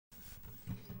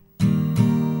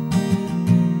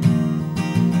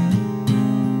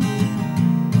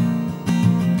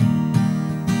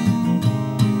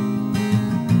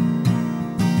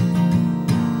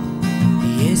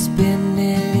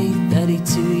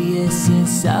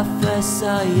since I first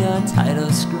saw your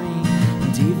title screen.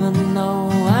 And even though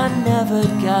I never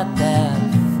got that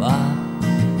far,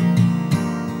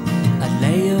 I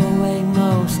lay awake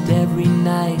most every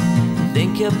night and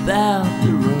think about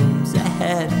the rooms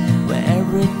ahead, where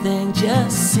everything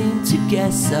just seemed to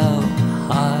get so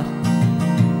hard.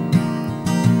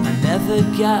 I never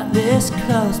got this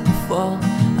close before,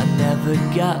 I never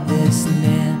got this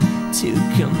near to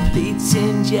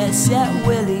completing Jet Set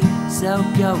Willy, so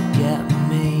go get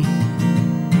me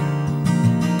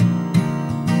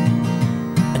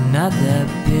another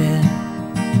beer.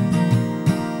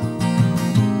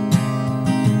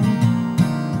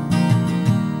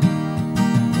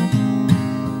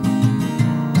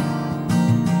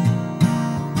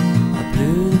 I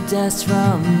blew the dust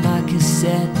from my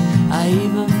cassette, I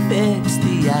even fixed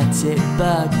the attic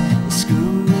bug that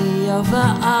screwed me over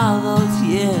all those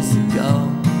years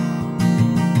ago.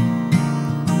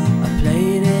 I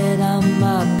played it on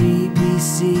my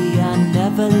BBC, I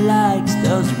never liked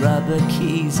those rubber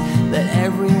keys, but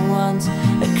everyone's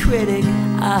a critic,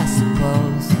 I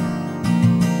suppose.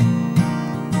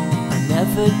 I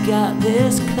never got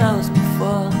this close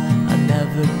before, I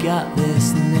never got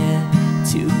this near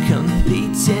to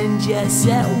completing Jet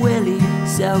Set Willy,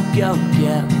 so go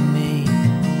get me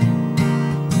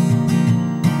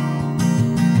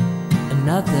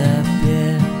another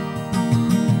beer.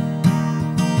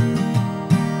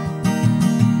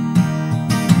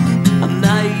 I'm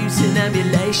not using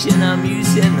emulation, I'm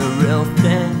using the real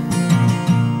thing.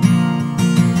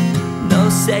 No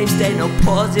save state, no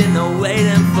pausing, no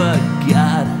waiting for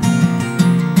God.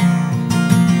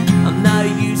 I'm not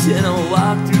using a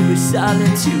walkthrough, it's all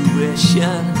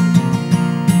intuition.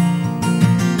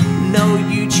 No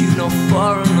YouTube, no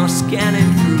forum, no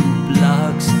scanning through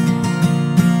blogs.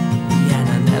 Yeah,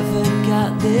 I never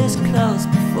got this close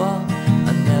before,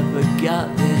 I never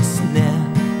got this near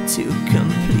to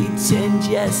completing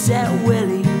Jet Set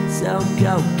Willy, so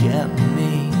go get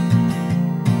me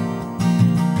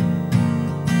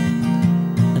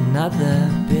another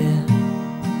beer.